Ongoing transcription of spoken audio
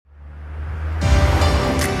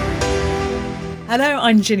Hello,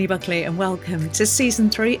 I'm Ginny Buckley and welcome to Season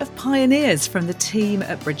 3 of Pioneers from the team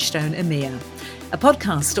at Bridgestone EMEA, a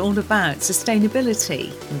podcast all about sustainability,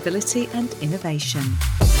 mobility and innovation.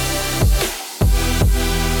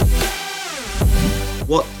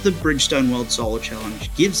 What the Bridgestone World Solar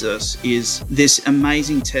Challenge gives us is this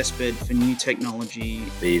amazing testbed for new technology.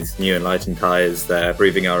 These new enlightened tyres, they're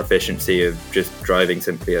proving our efficiency of just driving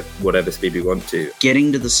simply at whatever speed we want to.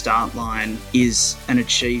 Getting to the start line is an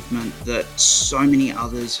achievement that so many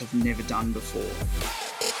others have never done before.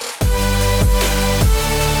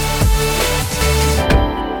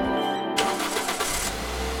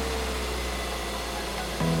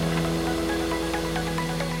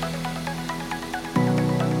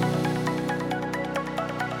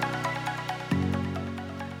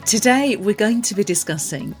 Today, we're going to be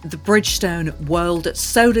discussing the Bridgestone World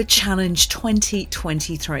Solar Challenge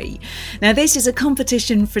 2023. Now, this is a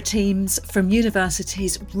competition for teams from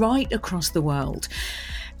universities right across the world.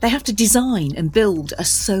 They have to design and build a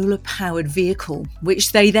solar-powered vehicle,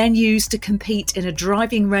 which they then use to compete in a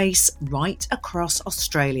driving race right across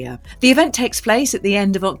Australia. The event takes place at the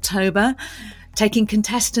end of October, taking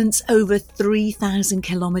contestants over 3,000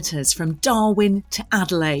 kilometres from Darwin to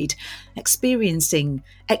Adelaide, experiencing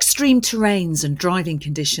extreme terrains and driving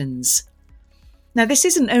conditions. Now, this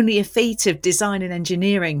isn't only a feat of design and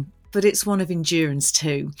engineering, but it's one of endurance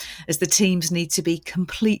too, as the teams need to be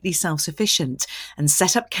completely self-sufficient and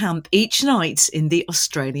set up camp each night in the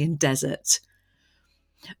Australian desert.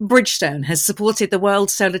 Bridgestone has supported the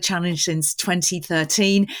World Solar Challenge since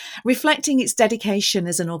 2013, reflecting its dedication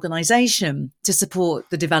as an organisation to support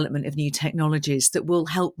the development of new technologies that will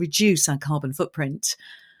help reduce our carbon footprint.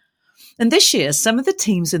 And this year, some of the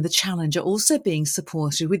teams in the challenge are also being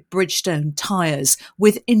supported with Bridgestone tyres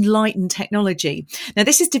with Enlightened technology. Now,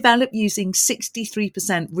 this is developed using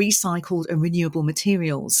 63% recycled and renewable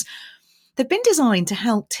materials. They've been designed to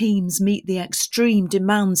help teams meet the extreme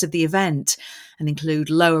demands of the event and include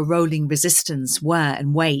lower rolling resistance, wear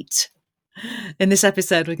and weight. In this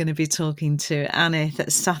episode, we're going to be talking to Anith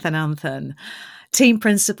Sathananthan, team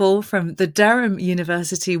principal from the Durham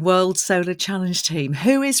University World Solar Challenge team,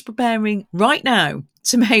 who is preparing right now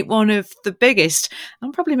to make one of the biggest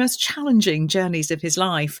and probably most challenging journeys of his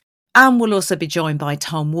life. And we'll also be joined by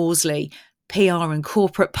Tom Worsley, PR and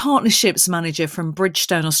Corporate Partnerships Manager from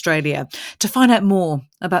Bridgestone Australia, to find out more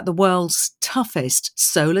about the world's toughest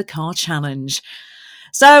solar car challenge.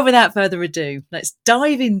 So without further ado, let's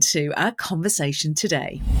dive into our conversation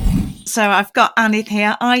today. So I've got Anith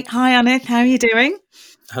here. Hi Anith, how are you doing?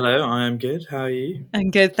 Hello, I am good. How are you?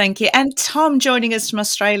 I'm good, thank you. And Tom joining us from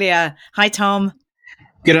Australia. Hi Tom.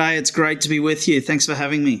 G'day, it's great to be with you. Thanks for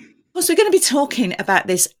having me. Well, so we're going to be talking about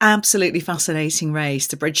this absolutely fascinating race,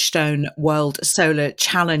 the Bridgestone World Solar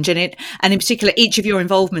Challenge, and in particular, each of your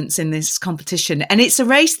involvements in this competition. And it's a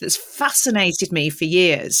race that's fascinated me for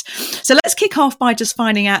years. So let's kick off by just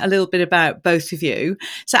finding out a little bit about both of you.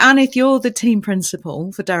 So Anith, you're the team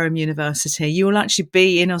principal for Durham University. You will actually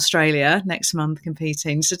be in Australia next month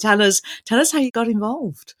competing. So tell us how you got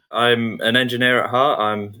involved. I'm an engineer at heart.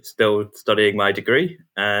 I'm still studying my degree,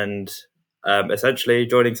 and essentially,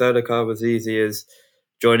 joining Solarcar was easy as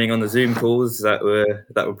joining on the Zoom calls that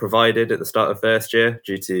were provided at the start of first year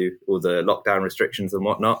due to all the lockdown restrictions and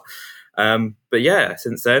whatnot. But yeah,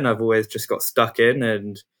 since then I've always just got stuck in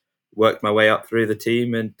and worked my way up through the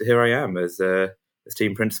team, and here I am as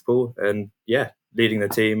team principal, and yeah, leading the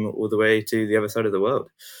team all the way to the other side of the world.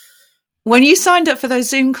 When you signed up for those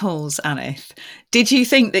Zoom calls, Anith, did you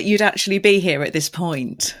think that you'd actually be here at this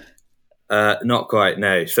point? Not quite,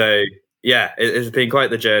 no. So yeah, it's been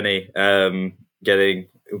quite the journey, going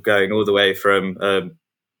all the way from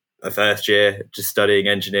a first year just studying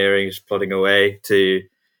engineering, just plodding away, to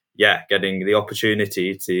getting the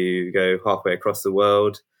opportunity to go halfway across the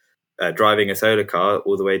world, driving a solar car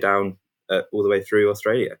all the way through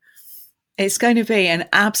Australia. It's going to be an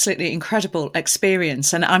absolutely incredible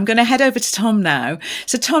experience. And I'm going to head over to Tom now.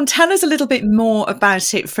 So Tom, tell us a little bit more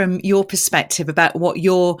about it from your perspective, about what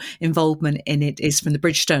your involvement in it is from the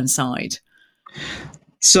Bridgestone side.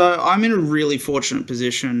 So I'm in a really fortunate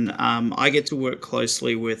position. I get to work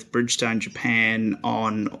closely with Bridgestone Japan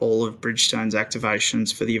on all of Bridgestone's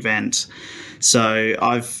activations for the event. So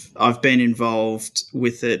I've been involved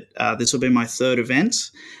with it. This will be my third event.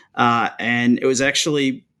 And it was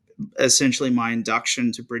actually essentially my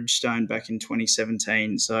induction to Bridgestone back in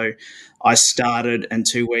 2017. So I started, and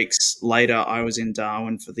 2 weeks later I was in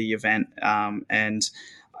Darwin for the event. And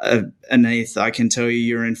Anith, I can tell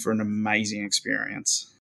you're in for an amazing experience.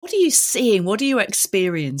 What are you seeing? What are you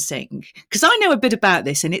experiencing? Because I know a bit about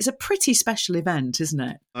this, and it's a pretty special event, isn't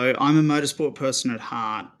it? So I'm a motorsport person at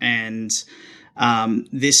heart, and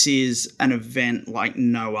This is an event like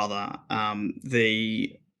no other.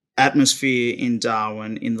 The atmosphere in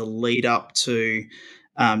Darwin in the lead up to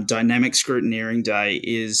Dynamic Scrutineering Day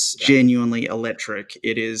is genuinely electric.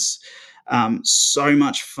 It is so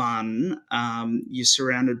much fun. You're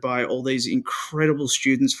surrounded by all these incredible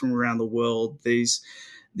students from around the world.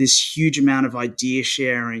 This huge amount of idea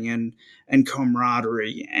sharing and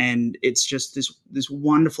camaraderie, and it's just this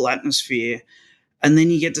wonderful atmosphere. And then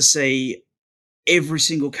you get to see every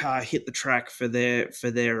single car hit the track for their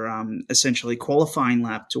essentially qualifying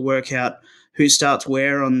lap to work out who starts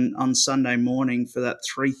where on Sunday morning for that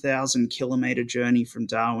 3,000 kilometre journey from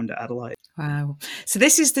Darwin to Adelaide. Wow. So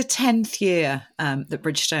this is the 10th year that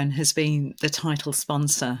Bridgestone has been the title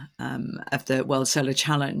sponsor of the World Solar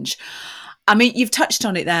Challenge. I mean, you've touched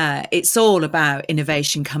on it there. It's all about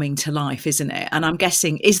innovation coming to life, isn't it? And I'm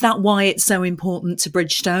guessing, is that why it's so important to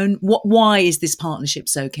Bridgestone? Why is this partnership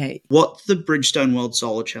so key? What the Bridgestone World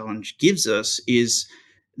Solar Challenge gives us is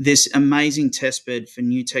this amazing testbed for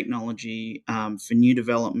new technology, for new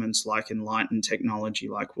developments like Enlighten technology,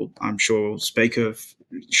 like I'm sure we'll speak of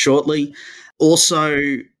shortly.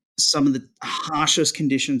 Also, some of the harshest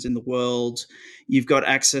conditions in the world. You've got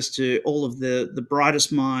access to all of the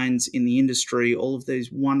brightest minds in the industry, all of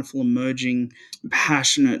these wonderful, emerging,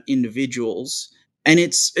 passionate individuals. And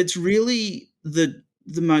it's really the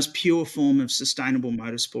most pure form of sustainable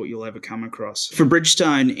motorsport you'll ever come across. For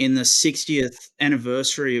Bridgestone, in the 60th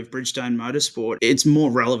anniversary of Bridgestone Motorsport, it's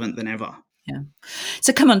more relevant than ever. Yeah.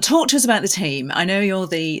 So come on, talk to us about the team. I know you're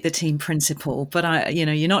the team principal, but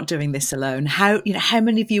you're not doing this alone. How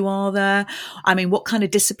many of you are there? I mean, what kind of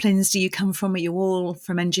disciplines do you come from? Are you all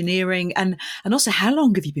from engineering? And also, how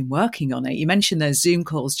long have you been working on it? You mentioned those Zoom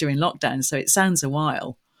calls during lockdown, so it sounds a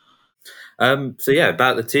while. About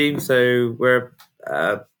the team. So we're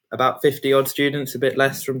about 50 odd students, a bit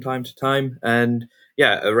less from time to time. And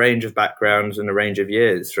a range of backgrounds and a range of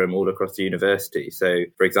years from all across the university. So,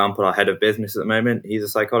 for example, our head of business at the moment, he's a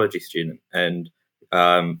psychology student, and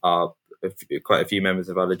quite a few members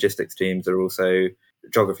of our logistics teams are also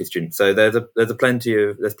geography students. So there's plenty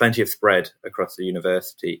of spread across the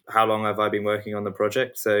university. How long have I been working on the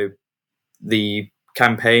project? So the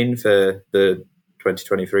campaign for the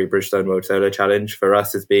 2023 Bridgestone World Solar Challenge for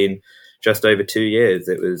us has been just over 2 years.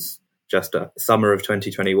 It was just a summer of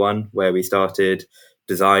 2021 where we started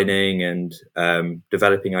designing and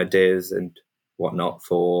developing ideas and whatnot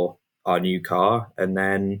for our new car, and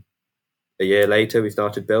then a year later we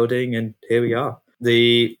started building, and here we are.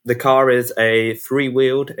 The car is a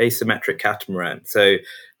 3-wheeled asymmetric catamaran, so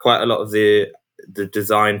quite a lot of the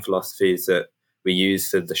design philosophies that we use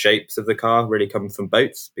for the shapes of the car really come from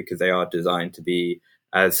boats, because they are designed to be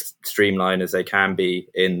as streamlined as they can be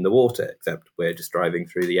in the water, except we're just driving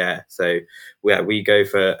through the air. So we go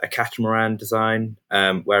for a catamaran design,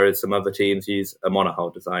 whereas some other teams use a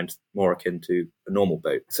monohull design, more akin to a normal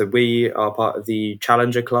boat. So we are part of the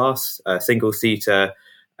Challenger class, a single-seater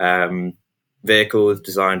vehicles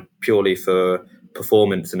designed purely for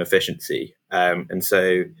performance and efficiency. And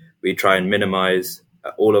so we try and minimize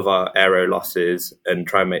all of our aero losses and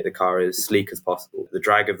try and make the car as sleek as possible. The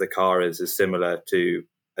drag of the car is as similar to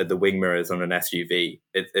the wing mirrors on an SUV.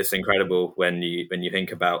 It's incredible when you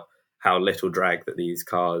think about how little drag that these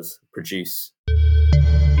cars produce.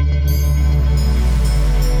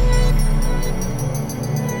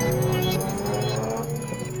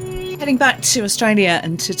 Heading back to Australia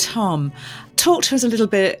and to Tom, talk to us a little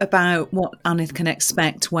bit about what Anith can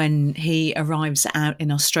expect when he arrives out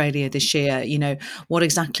in Australia this year. What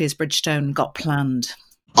exactly has Bridgestone got planned?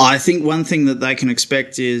 I think one thing that they can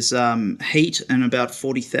expect is heat and about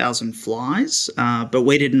 40,000 flies, but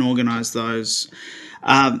we didn't organise those.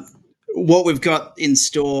 What we've got in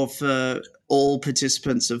store for all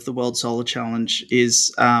participants of the World Solar Challenge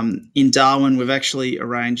is in Darwin. We've actually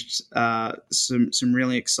arranged some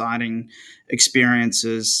really exciting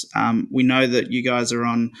experiences. We know that you guys are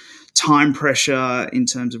on time pressure in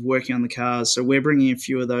terms of working on the cars, so we're bringing a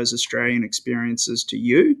few of those Australian experiences to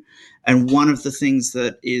you. And one of the things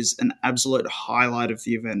that is an absolute highlight of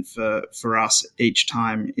the event for us each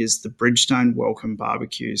time is the Bridgestone Welcome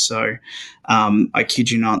Barbecue. So I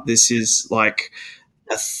kid you not, this is like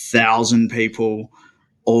 1,000 people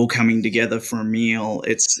all coming together for a meal.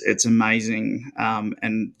 It's amazing,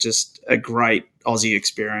 and just a great Aussie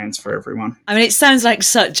experience for everyone. I mean, it sounds like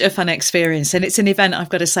such a fun experience, and it's an event I've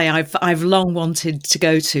got to say I've long wanted to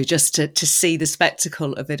go to, just to see the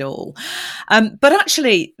spectacle of it all. But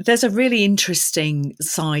actually, there's a really interesting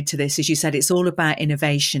side to this. As you said, it's all about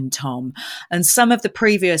innovation, Tom. And some of the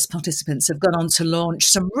previous participants have gone on to launch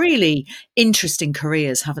some really interesting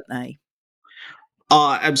careers, haven't they?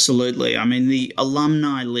 Oh, absolutely. I mean, the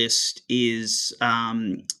alumni list is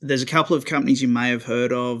there's a couple of companies you may have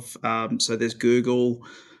heard of. So there's Google,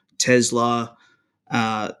 Tesla.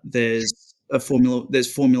 There's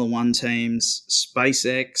Formula One teams,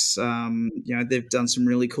 SpaceX. They've done some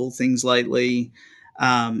really cool things lately.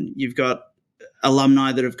 You've got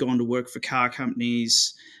alumni that have gone to work for car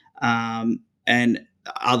companies and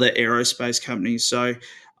other aerospace companies. So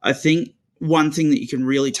I think one thing that you can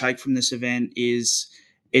really take from this event is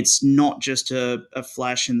it's not just a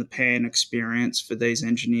flash in the pan experience for these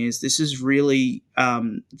engineers. This is really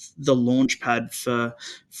the launch pad for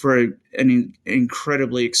an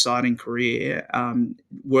incredibly exciting career,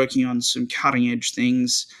 working on some cutting edge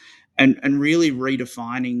things, and really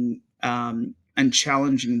redefining and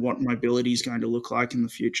challenging what mobility is going to look like in the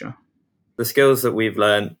future. The skills that we've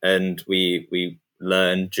learned and we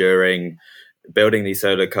learn during building these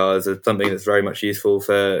solar cars are something that's very much useful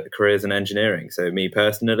for careers in engineering. So me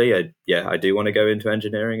personally, I do want to go into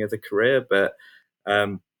engineering as a career, but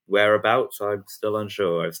whereabouts, I'm still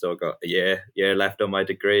unsure. I've still got a year left on my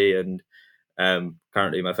degree, and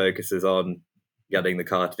currently my focus is on getting the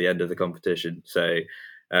car to the end of the competition. So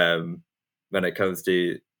when it comes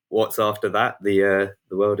to what's after that, the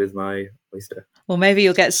world is my oyster. Well, maybe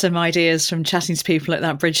you'll get some ideas from chatting to people at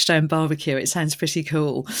that Bridgestone barbecue. It sounds pretty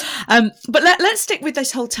cool. But let's stick with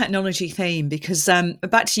this whole technology theme, because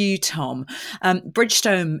back to you, Tom.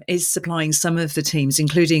 Bridgestone is supplying some of the teams,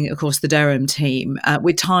 including, of course, the Durham team,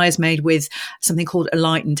 with tyres made with something called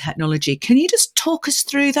Enlighten technology. Can you just talk us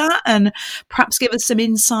through that and perhaps give us some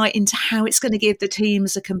insight into how it's going to give the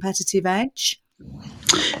teams a competitive edge?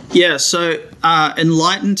 Yeah, so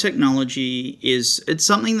Enlighten technology it's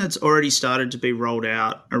something that's already started to be rolled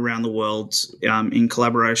out around the world in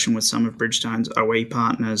collaboration with some of Bridgestone's OE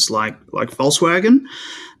partners like Volkswagen.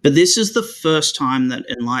 But this is the first time that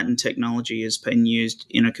Enlighten technology has been used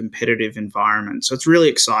in a competitive environment. So it's really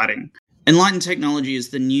exciting. Enlighten technology is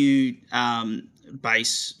the new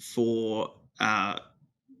base for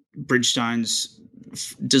Bridgestone's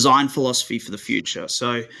design philosophy for the future.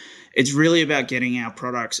 So it's really about getting our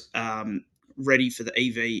products ready for the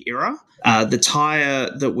EV era. The tyre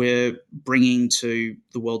that we're bringing to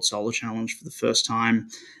the World Solar Challenge for the first time,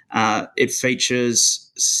 it features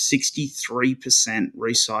 63%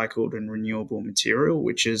 recycled and renewable material,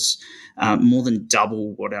 which is more than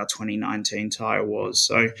double what our 2019 tyre was.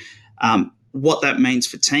 So what that means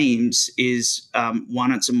for teams is,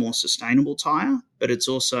 one, it's a more sustainable tyre, but it's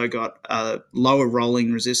also got lower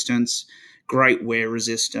rolling resistance, great wear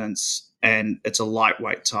resistance, and it's a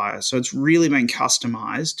lightweight tyre. So it's really been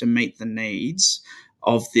customised to meet the needs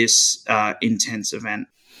of this intense event.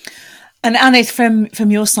 And Anith,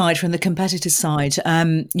 from your side, from the competitor side,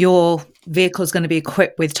 your vehicle is going to be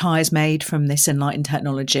equipped with tyres made from this Enlighten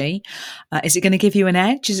technology. Is it going to give you an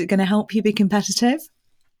edge? Is it going to help you be competitive?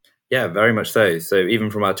 Yeah, very much so. So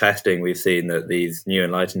even from our testing, we've seen that these new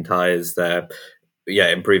Enlighten tyres, they're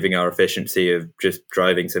improving our efficiency of just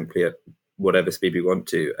driving simply at whatever speed we want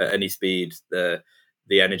to. At any speed, the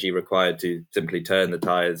energy required to simply turn the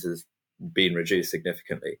tyres has been reduced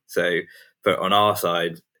significantly. So on our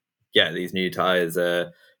side, these new tyres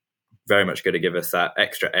are very much going to give us that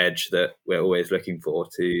extra edge that we're always looking for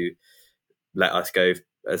to let us go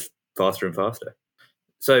as faster and faster.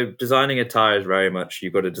 So designing a tyre is very much,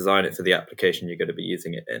 you've got to design it for the application you're going to be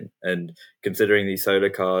using it in. And considering these solar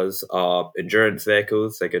cars are endurance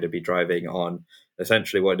vehicles, they're going to be driving on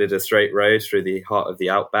essentially what is a straight road through the heart of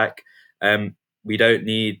the outback. We don't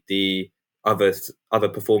need the other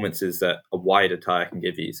performances that a wider tyre can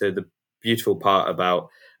give you. So the beautiful part about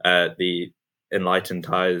the Enlighten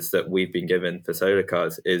tyres that we've been given for solar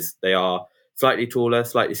cars is they are slightly taller,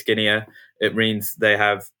 slightly skinnier. It means they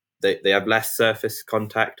have less surface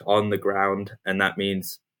contact on the ground, and that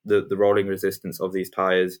means the rolling resistance of these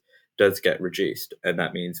tyres does get reduced, and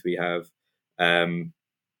that means we have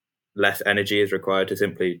less energy is required to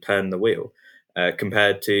simply turn the wheel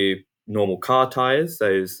compared to normal car tyres.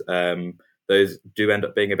 Those do end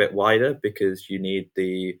up being a bit wider because you need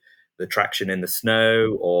the traction in the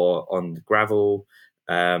snow or on the gravel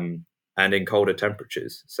and in colder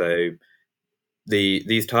temperatures. So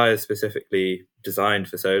these tyres specifically designed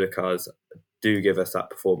for solar cars do give us that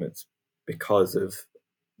performance because of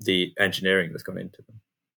the engineering that's gone into them.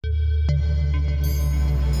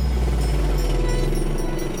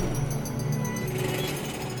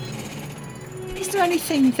 Is there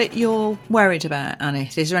anything that you're worried about,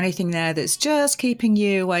 Anith? Is there anything there that's just keeping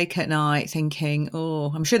you awake at night thinking,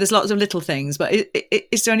 I'm sure there's lots of little things, but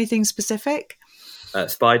is there anything specific?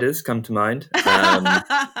 spiders come to mind.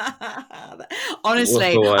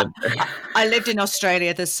 Honestly, I lived in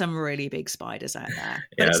Australia. There's some really big spiders out there,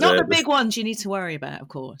 but it's not the big ones you need to worry about, of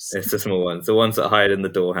course. It's the small ones. The ones that hide in the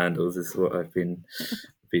door handles is what I've been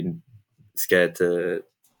scared to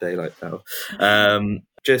daylight now.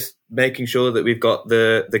 Just making sure that we've got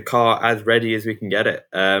the car as ready as we can get it.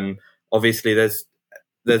 Obviously, there's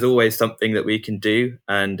always something that we can do,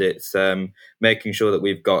 and it's making sure that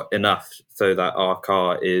we've got enough so that our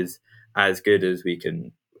car is as good as we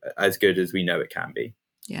know it can be.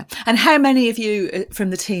 Yeah. And how many of you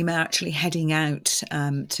from the team are actually heading out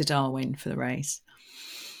to Darwin for the race?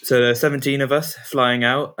 So there's 17 of us flying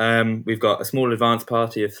out. We've got a small advance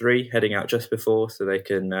party of 3 heading out just before, so they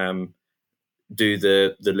can do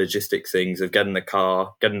the logistics things of getting the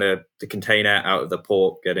car, getting the container out of the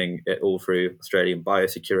port, getting it all through Australian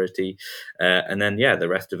biosecurity. And then, the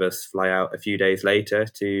rest of us fly out a few days later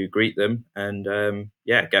to greet them and,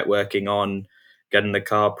 get working on getting the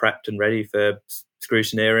car prepped and ready for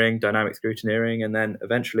scrutineering, dynamic scrutineering, and then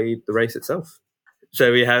eventually the race itself.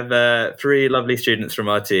 So we have 3 lovely students from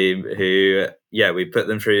our team who, we put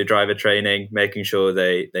them through driver training, making sure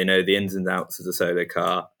they know the ins and outs of the solar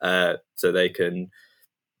car, so they can,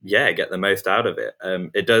 get the most out of it.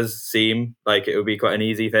 It does seem like it would be quite an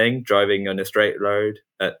easy thing, driving on a straight road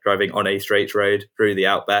through the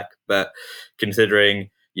outback. But considering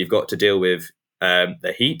you've got to deal with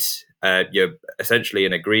the heat, you're essentially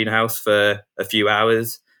in a greenhouse for a few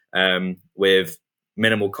hours with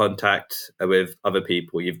minimal contact with other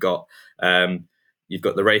people. You've got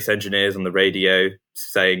the race engineers on the radio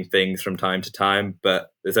saying things from time to time,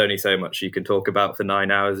 but there's only so much you can talk about for 9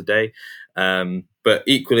 hours a day. But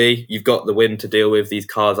equally, you've got the wind to deal with. These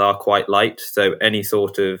cars are quite light, so any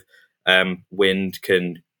sort of wind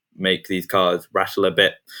can make these cars rattle a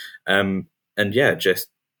bit.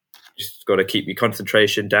 Just got to keep your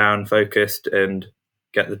concentration down, focused, and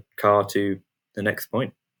get the car to the next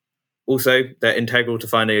point. Also, they're integral to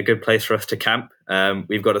finding a good place for us to camp.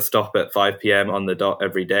 We've got to stop at 5 p.m. on the dot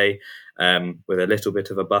every day with a little bit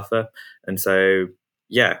of a buffer. And so,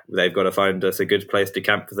 they've got to find us a good place to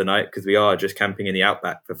camp for the night because we are just camping in the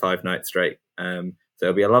outback for 5 nights straight. So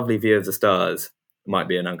it'll be a lovely view of the stars. It might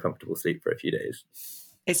be an uncomfortable sleep for a few days.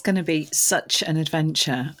 It's going to be such an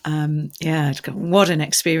adventure. What an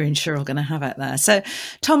experience you're all going to have out there. So,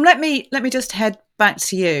 Tom, let me just head back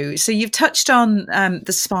to you. So you've touched on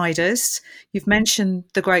the spiders. You've mentioned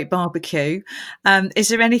the great barbecue. Is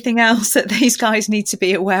there anything else that these guys need to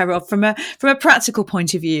be aware of from a practical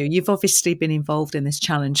point of view? You've obviously been involved in this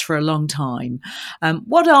challenge for a long time.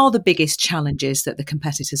 What are the biggest challenges that the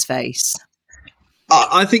competitors face?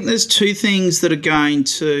 I think there's 2 things that are going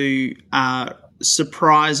to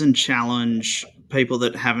surprise and challenge people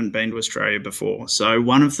that haven't been to Australia before. So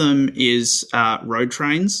one of them is road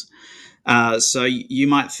trains. So you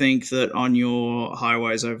might think that on your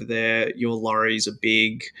highways over there, your lorries are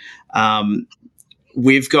big.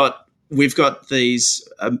 We've got these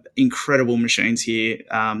incredible machines here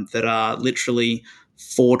that are literally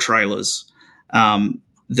 4 trailers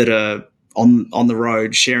that are on the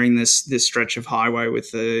road sharing this stretch of highway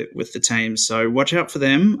with the team. So watch out for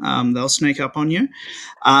them. They'll sneak up on you.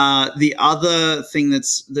 The other thing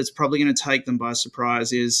that's probably going to take them by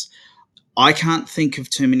surprise is I can't think of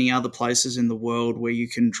too many other places in the world where you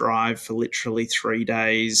can drive for literally 3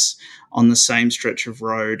 days on the same stretch of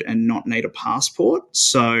road and not need a passport.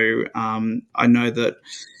 So I know that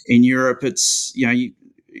in Europe it's,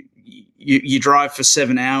 you drive for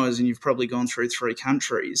 7 hours and you've probably gone through 3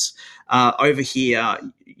 countries. Over here,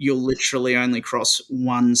 you'll literally only cross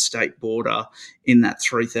 1 state border in that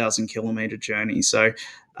 3,000 kilometre journey. So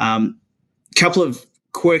couple of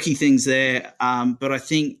quirky things there, but I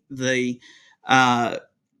think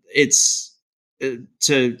it's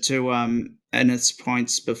to Anna's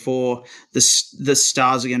points before, the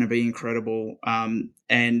stars are going to be incredible,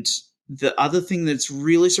 and the other thing that's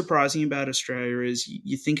really surprising about Australia is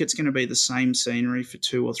you think it's going to be the same scenery for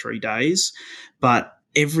 2 or 3 days, but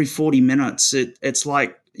every 40 minutes it's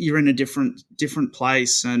like you're in a different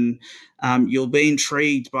place, and you'll be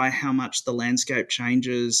intrigued by how much the landscape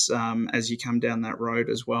changes as you come down that road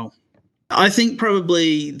as well. I think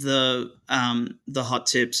probably the hot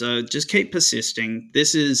tips are just keep persisting.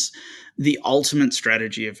 This is the ultimate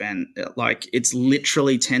strategy event. Like, it's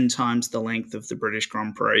literally 10 times the length of the British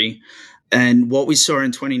Grand Prix. And what we saw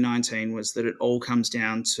in 2019 was that it all comes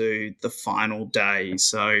down to the final day.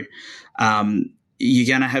 So you're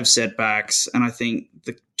going to have setbacks. And I think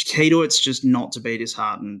the key to it's just not to be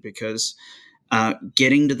disheartened, because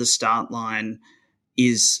getting to the start line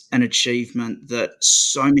is an achievement that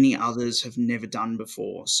so many others have never done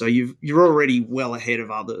before. So you're already well ahead of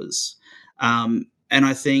others. And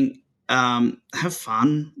I think have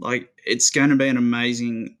fun. Like, it's going to be an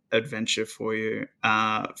amazing adventure for you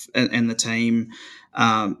and the team.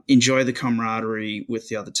 Enjoy the camaraderie with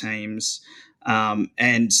the other teams.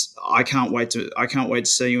 And I can't wait to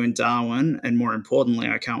see you in Darwin, and more importantly,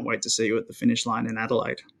 I can't wait to see you at the finish line in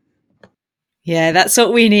Adelaide. Yeah, that's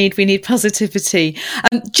what we need. We need positivity.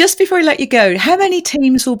 Just before I let you go, how many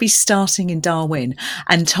teams will be starting in Darwin?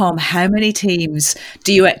 And Tom, how many teams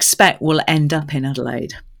do you expect will end up in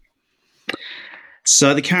Adelaide?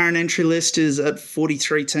 So the current entry list is at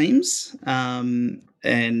 43 teams, and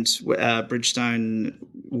Bridgestone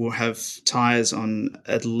will have tyres on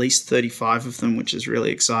at least 35 of them, which is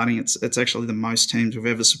really exciting. It's actually the most teams we've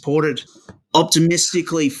ever supported.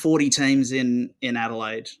 Optimistically, 40 teams in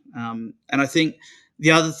Adelaide. And I think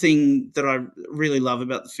the other thing that I really love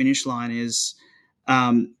about the finish line is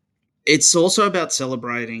it's also about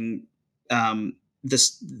celebrating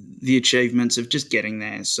the achievements of just getting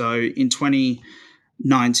there. So in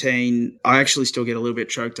 2019, I actually still get a little bit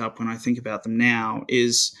choked up when I think about them now,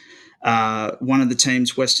 is one of the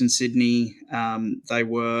teams, Western Sydney, they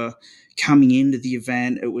were coming into the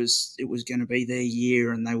event. It was going to be their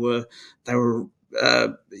year, and they were a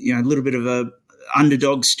little bit of a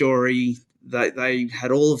underdog story. They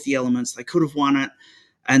had all of the elements. They could have won it,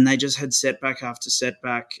 and they just had setback after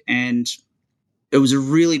setback. And it was a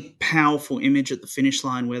really powerful image at the finish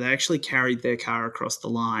line where they actually carried their car across the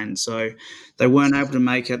line. So they weren't able to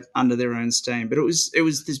make it under their own steam. But it was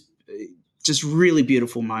this just really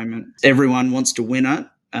beautiful moment. Everyone wants to win it.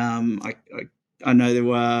 I know there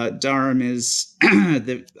were Durham is.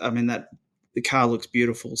 The car looks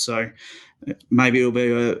beautiful. So maybe it'll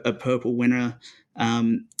be a purple winner,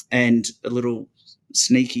 and a little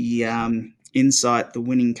sneaky insight. The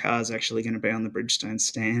winning car is actually going to be on the Bridgestone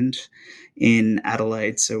stand in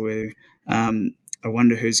Adelaide. So I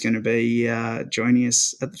wonder who's going to be joining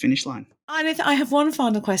us at the finish line. I have one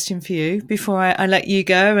final question for you before I let you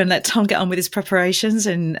go and let Tom get on with his preparations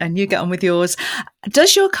and you get on with yours.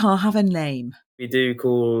 Does your car have a name? We do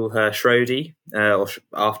call her Schrody,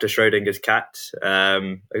 after Schrodinger's cat.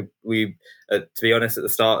 We, to be honest, at the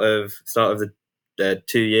start of the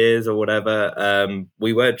 2 years or whatever,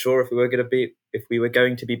 we weren't sure if we were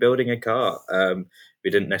going to be building a car. We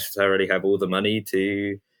didn't necessarily have all the money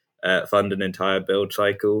to fund an entire build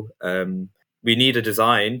cycle. We need a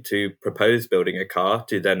design to propose building a car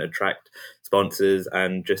to then attract sponsors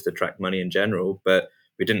and just attract money in general, but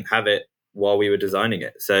we didn't have it while we were designing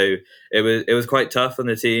it. So it was quite tough on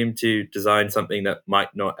the team to design something that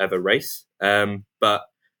might not ever race. But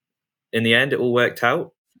in the end, it all worked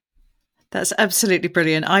out. That's absolutely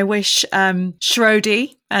brilliant. I wish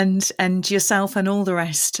Schrody and yourself and all the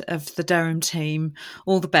rest of the Durham team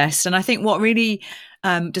all the best. And I think what really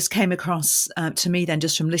just came across to me then,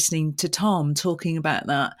 just from listening to Tom talking about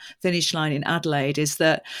that finish line in Adelaide, is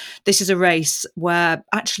that this is a race where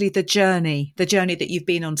actually the journey that you've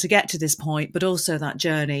been on to get to this point, but also that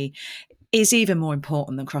journey is even more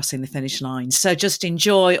important than crossing the finish line. So just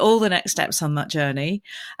enjoy all the next steps on that journey.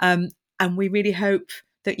 And we really hope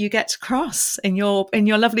that you get to cross in your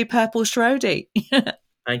lovely purple Schrody.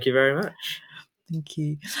 Thank you very much. Thank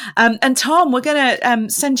you. And Tom, we're going to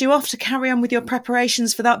send you off to carry on with your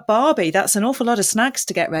preparations for that Barbie. That's an awful lot of snacks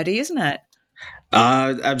to get ready, isn't it?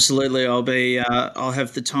 Absolutely. I'll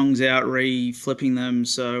have the tongs out flipping them.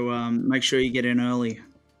 So make sure you get in early.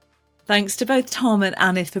 Thanks to both Tom and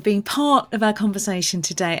Anith for being part of our conversation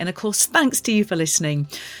today. And of course, thanks to you for listening.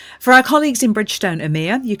 For our colleagues in Bridgestone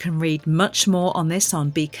EMEA, you can read much more on this on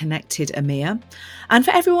Be Connected EMEA. And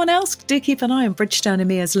for everyone else, do keep an eye on Bridgestone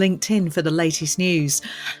EMEA's LinkedIn for the latest news.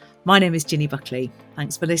 My name is Ginny Buckley.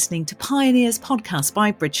 Thanks for listening to Pioneers Podcast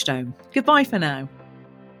by Bridgestone. Goodbye for now.